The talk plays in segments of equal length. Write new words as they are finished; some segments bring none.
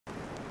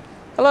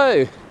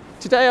Hello,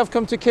 today I've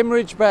come to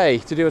Kimmeridge Bay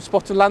to do a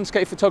spot of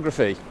landscape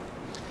photography.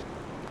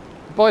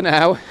 By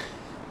now,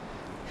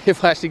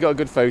 if I actually got a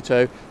good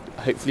photo,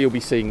 hopefully you'll be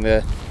seeing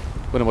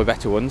one of my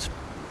better ones.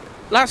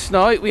 Last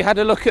night we had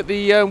a look at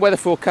the weather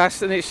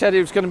forecast and it said it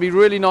was going to be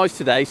really nice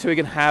today, so we're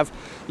going to have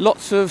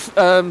lots of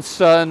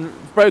sun,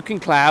 broken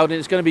cloud, and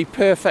it's going to be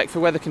perfect for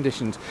weather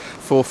conditions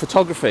for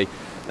photography.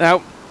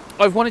 Now,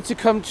 I've wanted to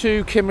come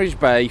to Kimmeridge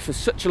Bay for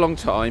such a long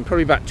time,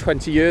 probably about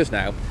 20 years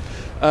now,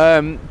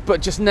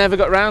 but just never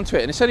got around to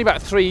it, and it's only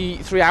about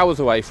three hours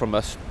away from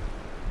us.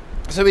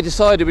 So we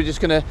decided we're just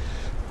going to,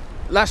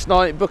 last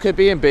night, book a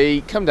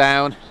B&B, come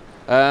down,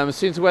 as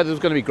soon as the weather was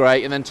going to be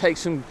great, and then take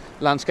some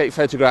landscape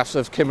photographs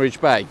of Kimmeridge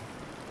Bay.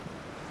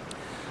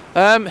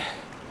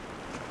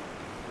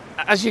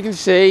 As you can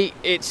see,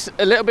 it's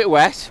a little bit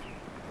wet,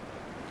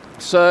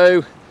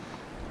 so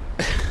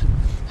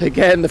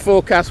again the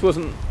forecast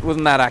wasn't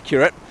that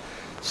accurate,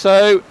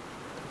 so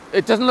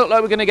it doesn't look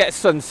like we're going to get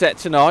sunset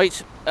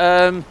tonight.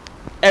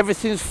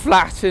 Everything's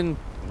flat and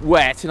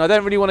wet, and I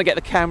don't really want to get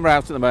the camera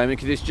out at the moment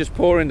because it's just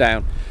pouring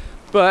down,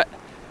 but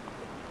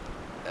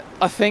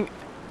I think,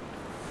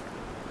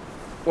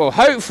 well,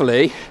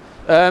 hopefully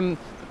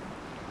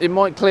it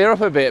might clear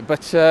up a bit,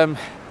 but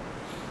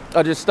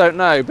I just don't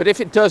know. But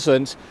if it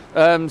doesn't,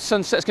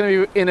 sunset's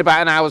going to be in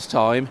about an hour's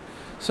time,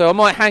 so I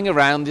might hang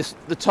around.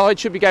 The tide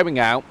should be going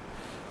out,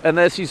 and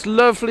there's these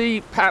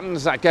lovely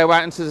patterns that go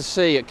out into the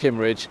sea at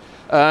Kimmeridge.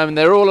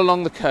 They're all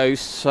along the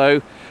coast,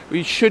 so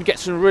we should get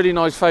some really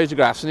nice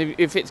photographs. And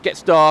if it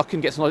gets dark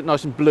and gets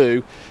nice and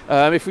blue,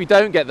 if we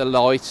don't get the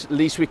light, at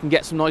least we can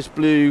get some nice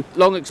blue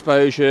long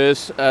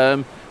exposures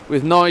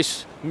with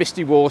nice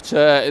misty water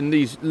and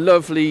these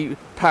lovely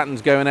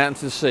patterns going out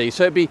into the sea.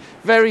 So it'd be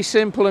very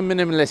simple and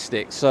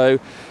minimalistic. So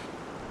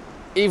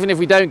even if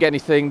we don't get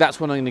anything, that's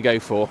what I'm going to go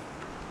for.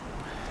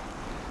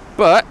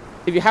 But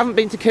if you haven't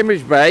been to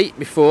Kimmeridge Bay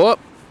before,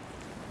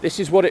 this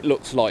is what it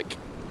looks like.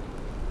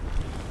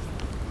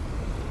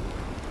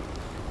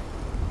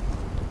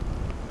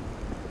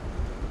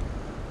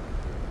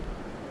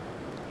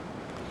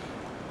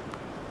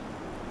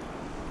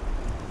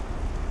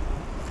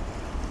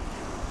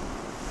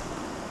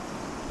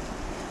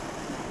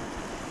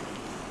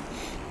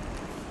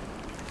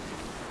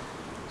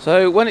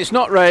 So when it's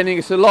not raining,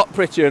 it's a lot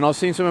prettier, and I've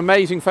seen some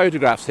amazing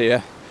photographs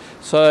here.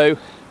 So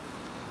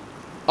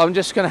I'm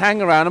just going to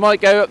hang around. I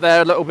might go up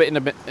there a little bit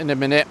in a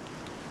minute.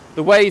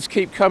 The waves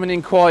keep coming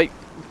in quite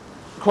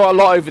a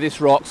lot over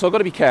this rock, so I've got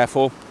to be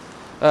careful.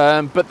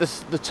 But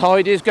the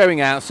tide is going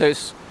out, so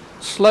it's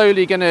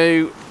slowly going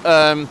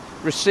to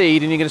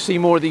recede, and you're going to see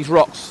more of these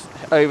rocks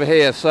over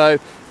here. So,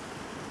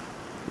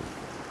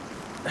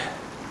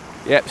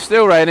 yep,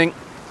 still raining.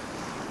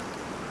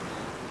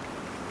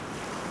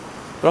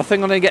 But I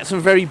think I'm going to get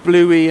some very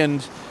bluey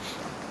and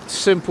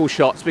simple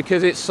shots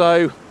because it's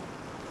so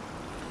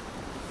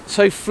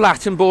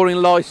flat and boring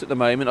light at the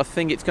moment. I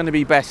think it's going to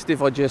be best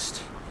if I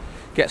just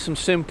get some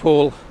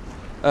simple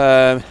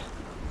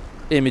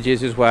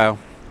images as well.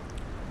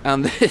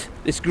 And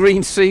this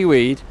green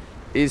seaweed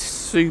is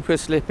super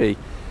slippy,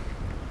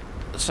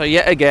 so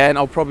yet again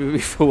I'll probably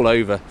fall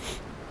over.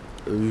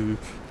 Ooh.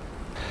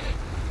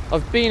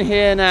 I've been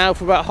here now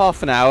for about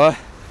half an hour.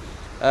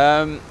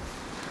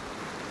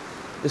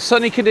 The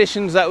sunny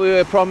conditions that we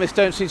were promised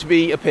don't seem to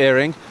be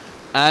appearing,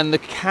 and the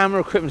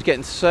camera equipment's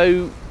getting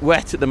so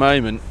wet at the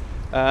moment.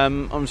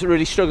 I'm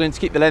really struggling to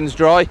keep the lens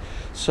dry,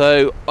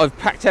 so I've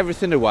packed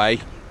everything away,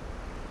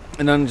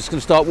 and I'm just going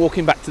to start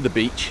walking back to the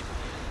beach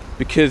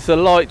because the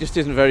light just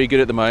isn't very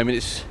good at the moment.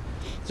 It's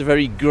a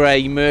very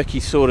grey, murky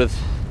sort of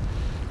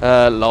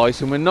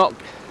light, and we're not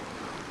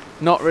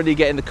really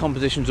getting the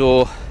compositions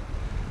or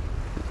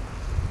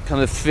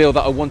kind of feel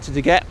that I wanted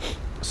to get.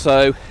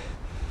 So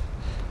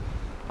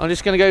I'm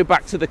just going to go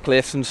back to the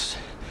cliffs and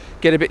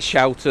get a bit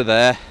shelter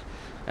there,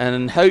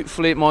 and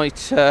hopefully it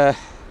might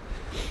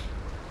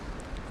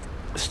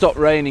stop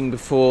raining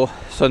before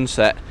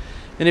sunset.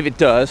 And if it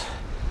does,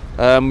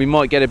 we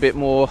might get a bit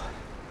more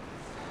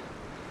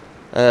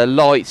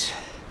light,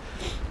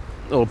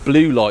 or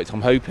blue light,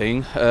 I'm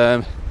hoping,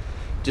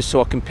 just so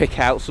I can pick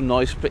out some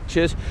nice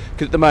pictures,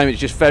 because at the moment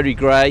it's just very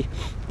grey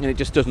and it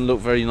just doesn't look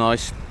very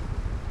nice.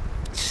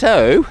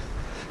 So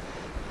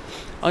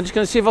I'm just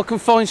going to see if I can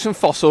find some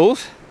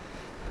fossils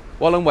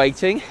while I'm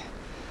waiting,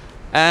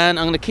 and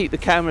I'm going to keep the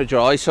camera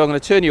dry, so I'm going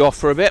to turn you off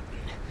for a bit,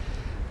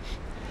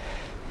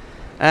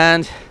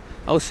 and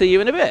I'll see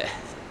you in a bit.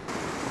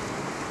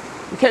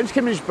 We came to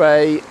Kimmeridge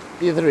Bay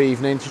the other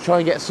evening to try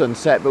and get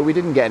sunset, but we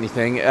didn't get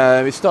anything.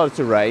 It started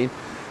to rain,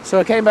 so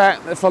I came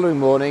back the following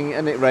morning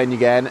and it rained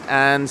again,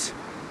 and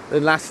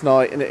then last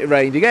night and it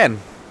rained again.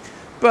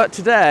 But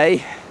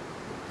today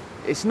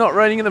it's not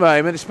raining at the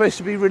moment. It's supposed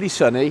to be really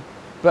sunny,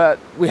 but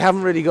we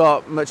haven't really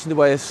got much in the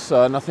way of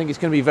sun. I think it's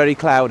going to be very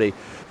cloudy,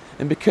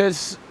 and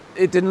because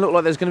it didn't look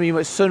like there's going to be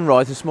much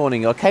sunrise this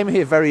morning, I came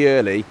here very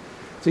early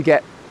to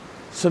get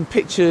some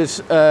pictures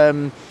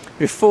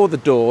before the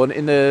dawn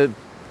in the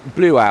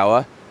blue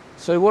hour.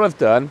 So what I've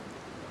done,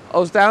 I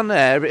was down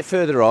there a bit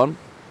further on,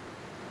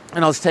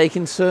 and I was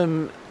taking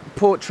some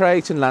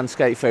portrait and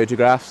landscape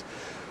photographs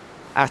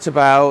at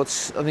about,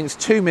 I think it's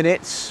 2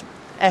 minutes,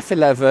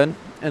 f11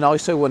 and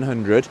ISO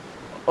 100.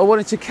 I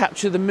wanted to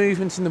capture the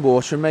movement in the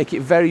water and make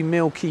it very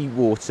milky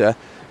water,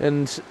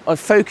 and I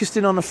focused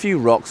in on a few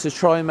rocks to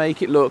try and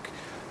make it look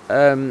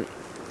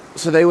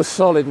so they were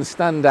solid and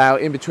stand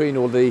out in between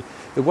all the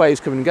waves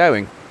coming and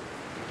going.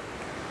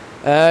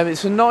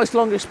 It's a nice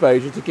long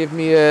exposure to give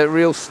me a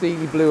real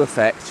steely blue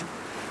effect.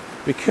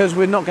 Because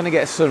we're not going to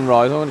get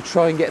sunrise, I'm going to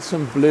try and get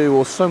some blue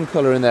or some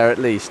colour in there at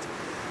least.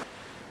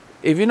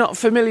 If you're not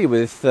familiar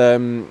with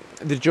the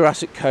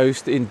Jurassic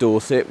Coast in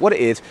Dorset, what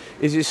it is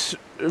this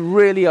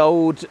really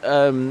old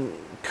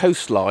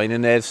coastline,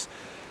 and it's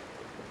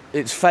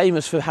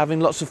famous for having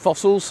lots of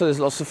fossils. So there's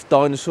lots of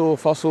dinosaur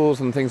fossils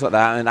and things like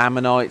that, and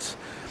ammonites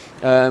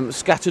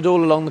scattered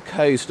all along the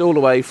coast, all the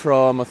way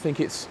from, I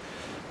think it's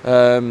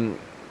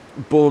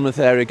Bournemouth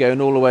area, going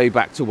all the way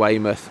back to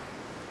Weymouth.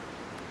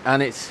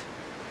 And it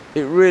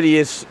really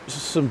is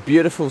some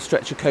beautiful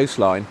stretch of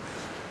coastline.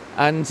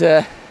 And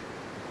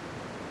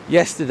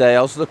yesterday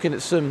I was looking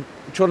at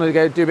trying to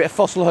go do a bit of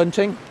fossil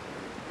hunting,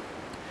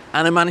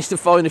 and I managed to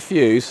find a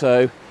few,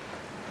 so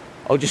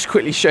I'll just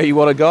quickly show you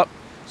what I got.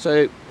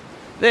 So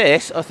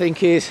this, I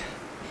think, is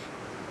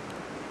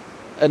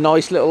a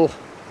nice little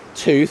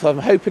tooth. I'm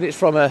hoping it's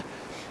from a,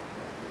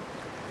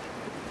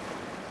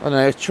 I don't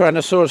know,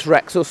 Tyrannosaurus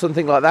Rex or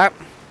something like that.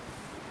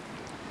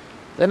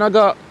 Then I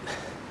got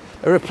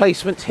a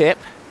replacement hip.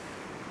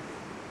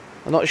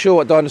 I'm not sure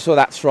what dinosaur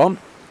that's from,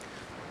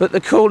 but the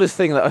coolest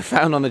thing that I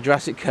found on the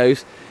Jurassic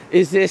Coast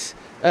is this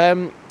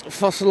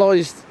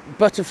fossilised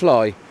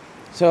butterfly.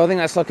 So I think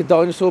that's like a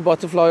dinosaur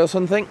butterfly or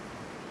something.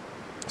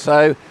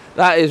 So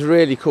that is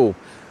really cool.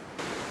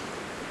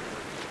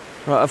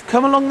 Right, I've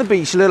come along the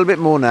beach a little bit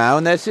more now,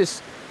 and there's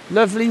this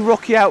lovely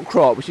rocky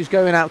outcrop which is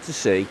going out to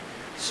sea.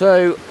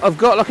 So I've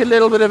got like a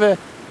little bit of a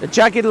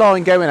jagged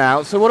line going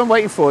out. So what I'm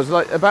waiting for is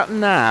like about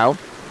now.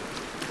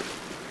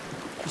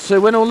 So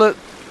when all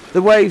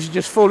the waves are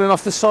just falling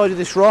off the side of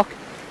this rock.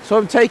 So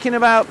I'm taking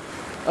I've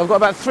got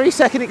about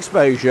 3-second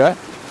exposure.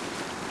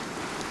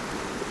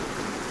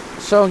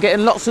 So I'm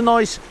getting lots of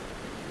nice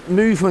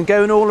movement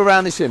going all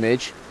around this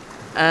image.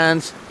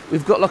 And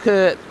we've got like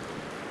the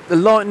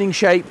lightning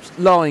shaped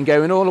line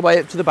going all the way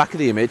up to the back of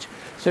the image.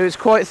 So it's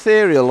quite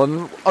ethereal,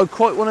 and I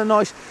quite want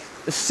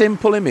a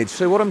simple image.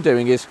 So what I'm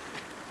doing is,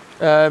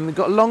 got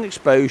a long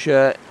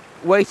exposure,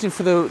 waiting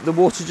for the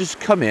water to just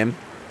come in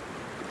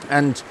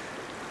and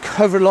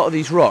cover a lot of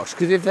these rocks,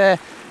 because if they're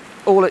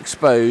all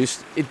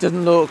exposed it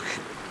doesn't look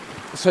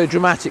so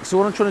dramatic. So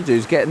what I'm trying to do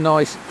is get a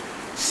nice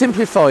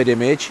simplified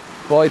image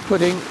by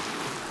putting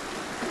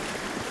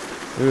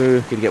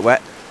gonna get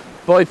wet,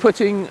 by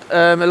putting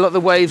a lot of the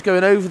waves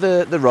going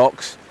over the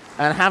rocks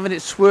and having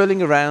it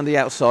swirling around the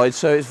outside,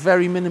 so it's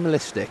very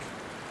minimalistic.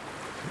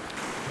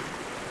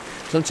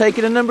 So I'm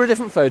taking a number of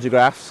different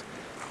photographs,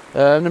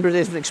 a number of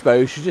different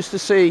exposures, just to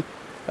see,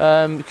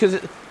 because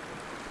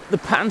the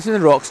patterns in the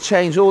rocks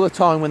change all the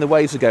time when the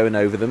waves are going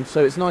over them,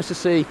 so it's nice to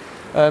see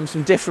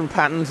some different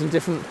patterns and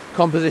different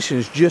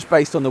compositions just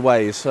based on the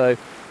waves. So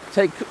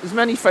take as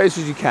many photos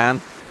as you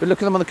can, but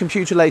look at them on the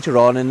computer later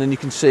on, and then you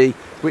can see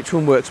which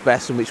one works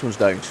best and which ones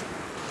don't.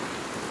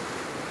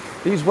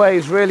 These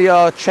waves really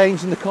are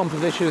changing the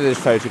composition of this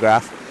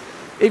photograph.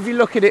 If you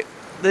look at it,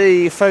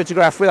 the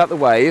photograph without the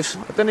waves,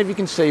 I don't know if you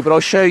can see, but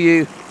I'll show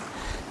you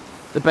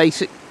the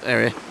basic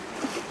area.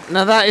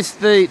 Now that is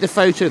the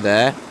photo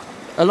there.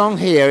 Along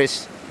here,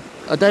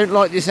 I don't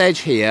like this edge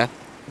here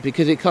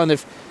because it kind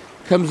of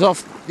comes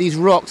off, these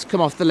rocks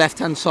come off the left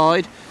hand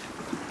side.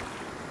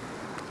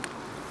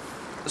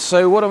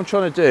 So what I'm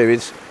trying to do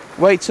is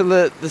wait till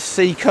the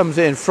sea comes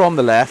in from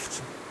the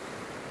left,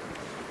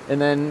 and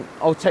then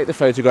I'll take the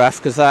photograph,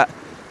 because that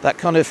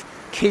kind of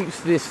keeps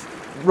this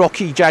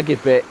rocky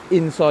jagged bit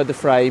inside the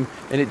frame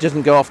and it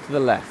doesn't go off to the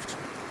left.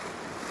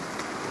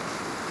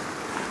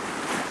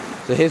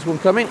 So here's one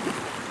coming,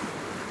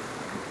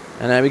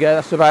 and there we go,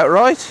 that's about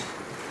right.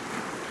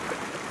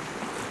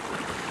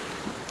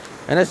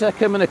 And as they're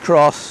coming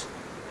across,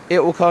 it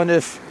will kind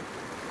of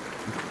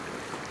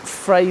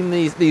frame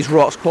these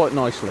rocks quite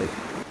nicely.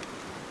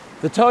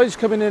 The tide's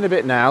coming in a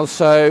bit now,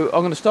 so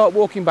I'm going to start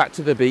walking back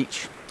to the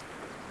beach,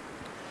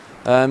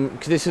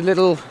 because it's a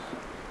little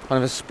kind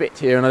of a spit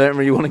here and I don't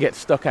really want to get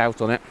stuck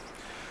out on it.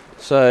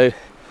 So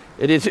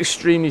it is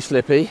extremely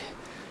slippy.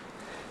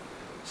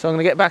 So I'm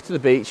going to get back to the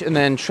beach and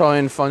then try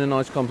and find a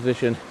nice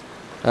composition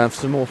for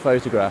some more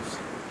photographs.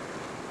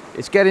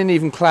 It's getting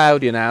even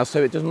cloudier now,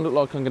 so it doesn't look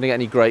like I'm going to get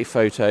any great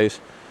photos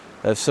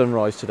of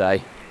sunrise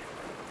today.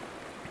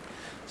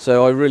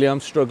 So I really am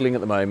struggling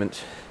at the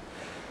moment.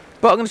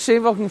 But I'm going to see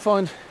if I can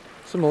find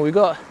some more. We've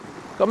got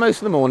most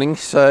of the morning,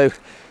 so I'm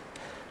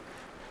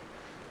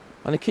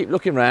going to keep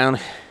looking around,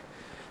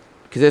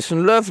 because there's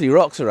some lovely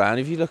rocks around.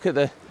 If you look at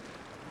the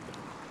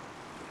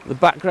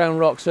background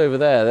rocks over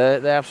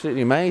there, they're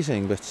absolutely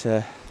amazing.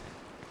 But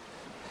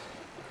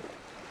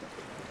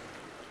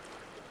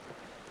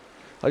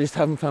I just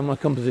haven't found my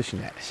composition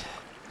yet.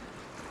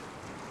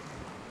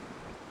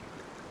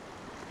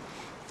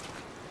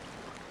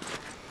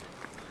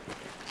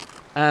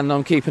 and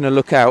I'm keeping a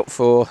lookout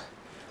for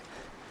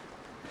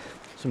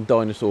some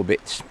dinosaur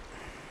bits.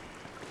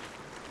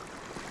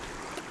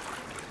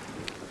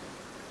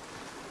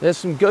 There's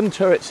some gun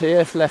turrets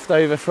here left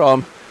over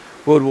from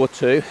World War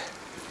II.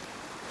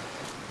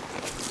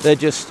 They're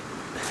just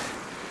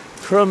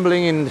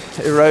crumbling and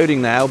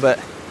eroding now, but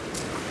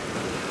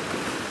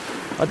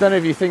I don't know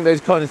if you think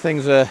those kind of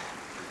things are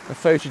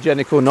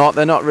photogenic or not.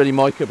 They're not really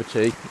my cup of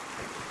tea,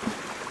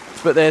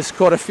 but there's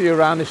quite a few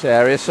around this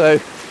area, so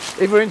if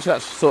you're into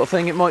that sort of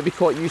thing, it might be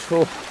quite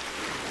useful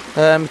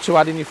to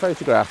add in your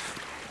photograph.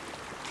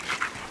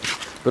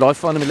 But I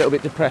find them a little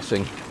bit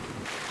depressing.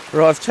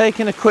 Right, I've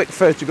taken a quick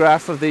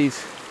photograph of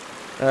these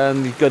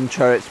gun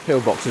turrets,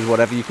 pillboxes,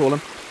 whatever you call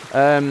them.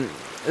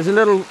 There's a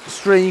little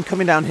stream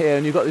coming down here,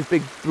 and you've got these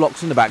big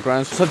blocks in the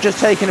background. So I've just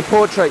taken a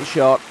portrait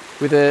shot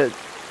with a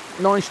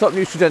 9-stop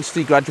neutral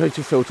density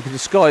graduated filter, because the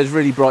sky is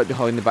really bright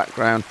behind the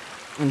background,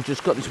 and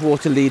just got this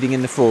water leading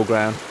in the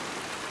foreground.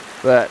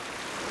 But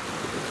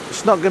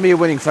it's not going to be a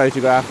winning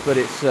photograph, but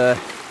it's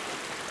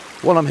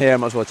while I'm here, I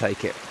might as well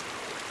take it.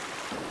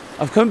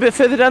 I've come a bit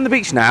further down the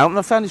beach now, and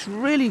I found this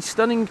really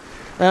stunning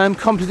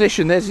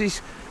composition. There's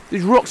these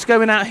rocks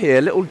going out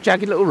here, little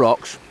jagged little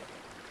rocks,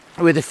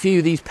 with a few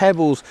of these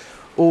pebbles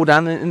all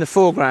down in the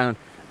foreground,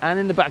 and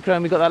in the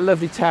background we've got that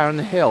lovely tower on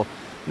the hill.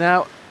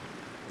 Now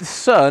the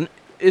sun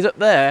is up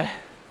there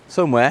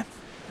somewhere,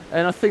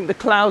 and I think the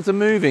clouds are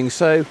moving,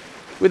 so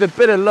with a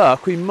bit of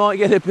luck we might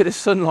get a bit of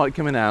sunlight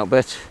coming out,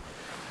 but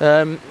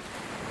we're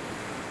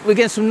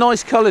getting some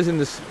nice colours in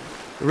this,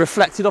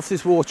 reflected off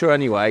this water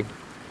anyway.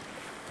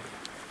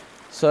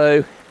 So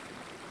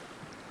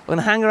I'm going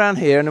to hang around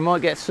here, and I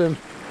might get some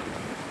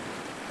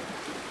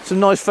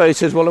nice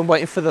photos while I'm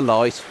waiting for the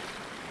light.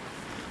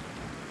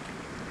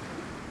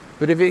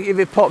 But if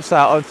it pops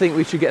out, I think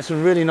we should get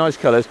some really nice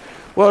colours.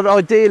 What I'd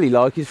ideally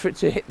like is for it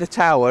to hit the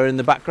tower in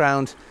the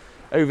background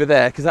over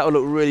there, because that will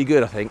look really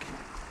good, I think.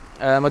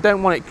 I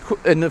don't want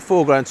it in the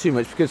foreground too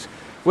much, because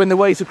when the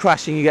waves are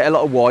crashing you get a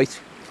lot of white,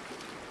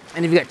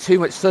 and if you get too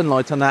much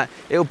sunlight on that,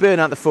 it'll burn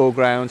out the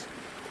foreground.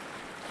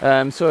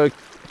 So I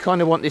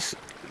kind of want this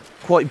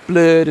quite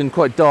blurred and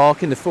quite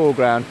dark in the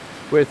foreground,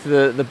 whereas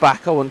the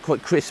back I want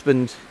quite crisp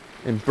and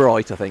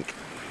bright, I think.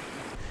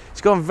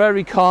 It's gone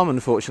very calm,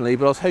 unfortunately,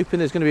 but I was hoping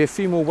there's going to be a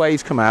few more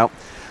waves come out,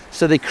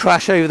 so they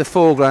crash over the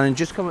foreground and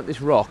just come at this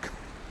rock.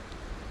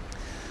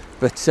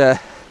 But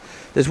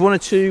there's one or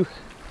two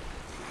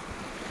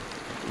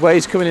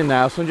waves coming in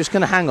now, so I'm just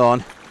going to hang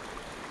on.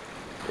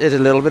 There's a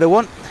little bit of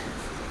one.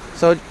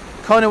 So I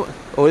kind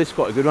of, oh, this is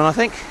quite a good one, I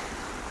think.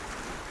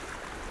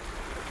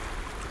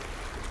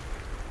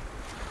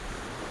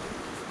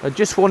 I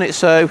just want it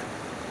so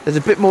there's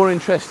a bit more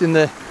interest in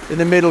the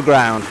middle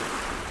ground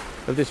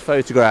of this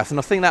photograph, and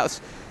I think that's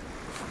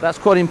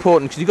quite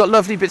important, because you've got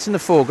lovely bits in the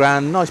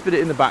foreground, nice bit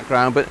in the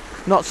background, but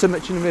not so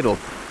much in the middle.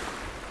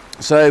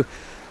 So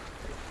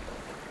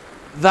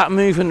that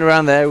movement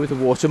around there with the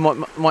water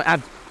might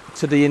add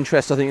to the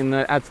interest, I think, and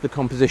add to the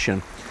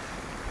composition.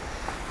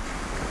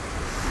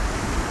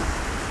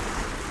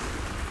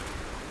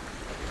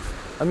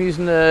 I'm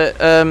using a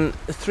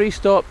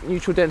 3-stop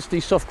neutral density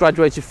soft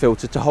graduated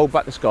filter to hold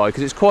back the sky,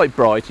 because it's quite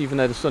bright even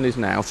though the sun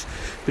isn't out,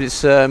 but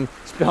it's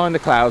behind the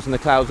clouds, and the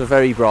clouds are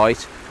very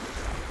bright.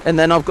 And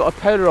then I've got a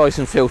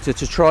polarising filter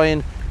to try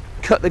and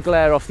cut the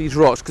glare off these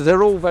rocks, because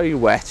they're all very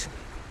wet,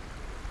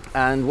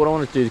 and what I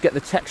want to do is get the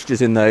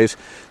textures in those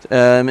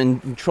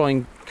and try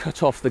and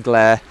cut off the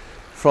glare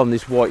from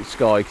this white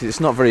sky, because it's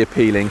not very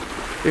appealing.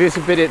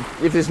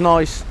 If it's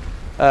nice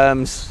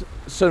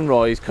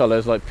sunrise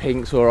colours like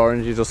pinks or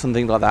oranges or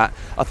something like that,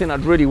 I think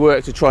that'd really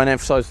work to try and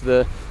emphasise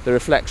the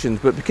reflections,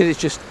 but because it's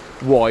just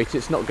white,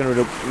 it's not going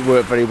to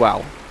work very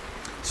well.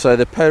 So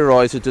the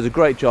polariser does a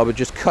great job of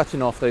just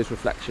cutting off those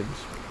reflections.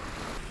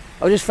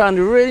 I just found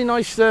a really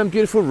nice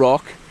beautiful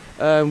rock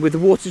with the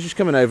water just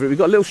coming over it. We've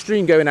got a little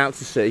stream going out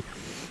to sea,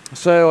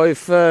 so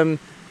I've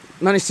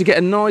managed to get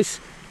a nice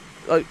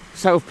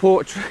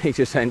self-portrait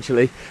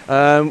essentially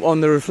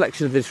on the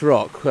reflection of this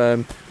rock.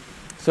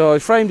 So I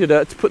framed it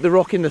up to put the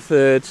rock in the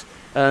thirds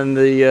and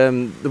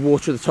the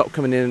water at the top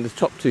coming in the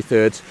top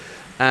 2/3,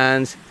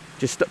 and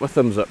just stuck my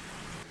thumbs up.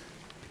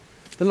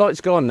 The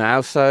light's gone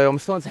now, so I'm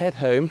starting to head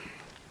home.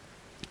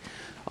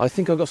 I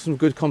think I've got some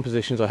good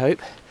compositions, I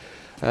hope.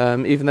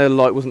 Even though the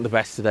light wasn't the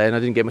best today and I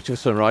didn't get much of a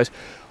sunrise,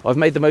 I've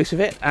made the most of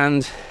it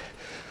and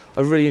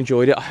I've really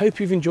enjoyed it. I hope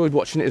you've enjoyed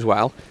watching it as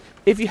well.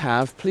 If you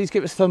have, please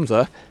give us a thumbs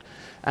up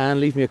and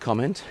leave me a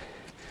comment.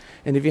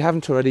 And if you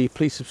haven't already,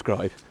 please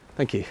subscribe.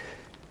 Thank you.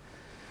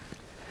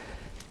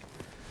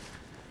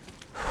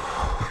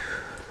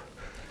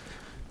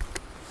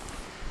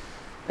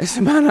 There's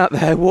a man out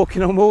there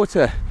walking on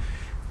water.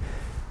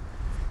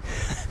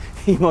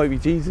 He might be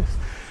Jesus.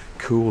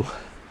 Cool.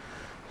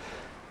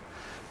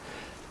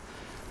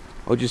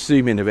 I'll just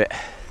zoom in a bit.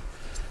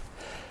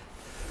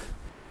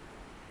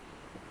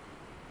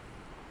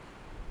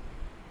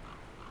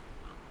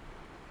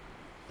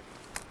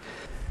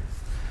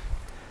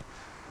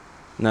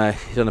 No,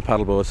 he's on a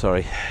paddleboard,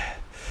 sorry.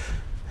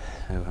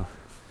 Oh well.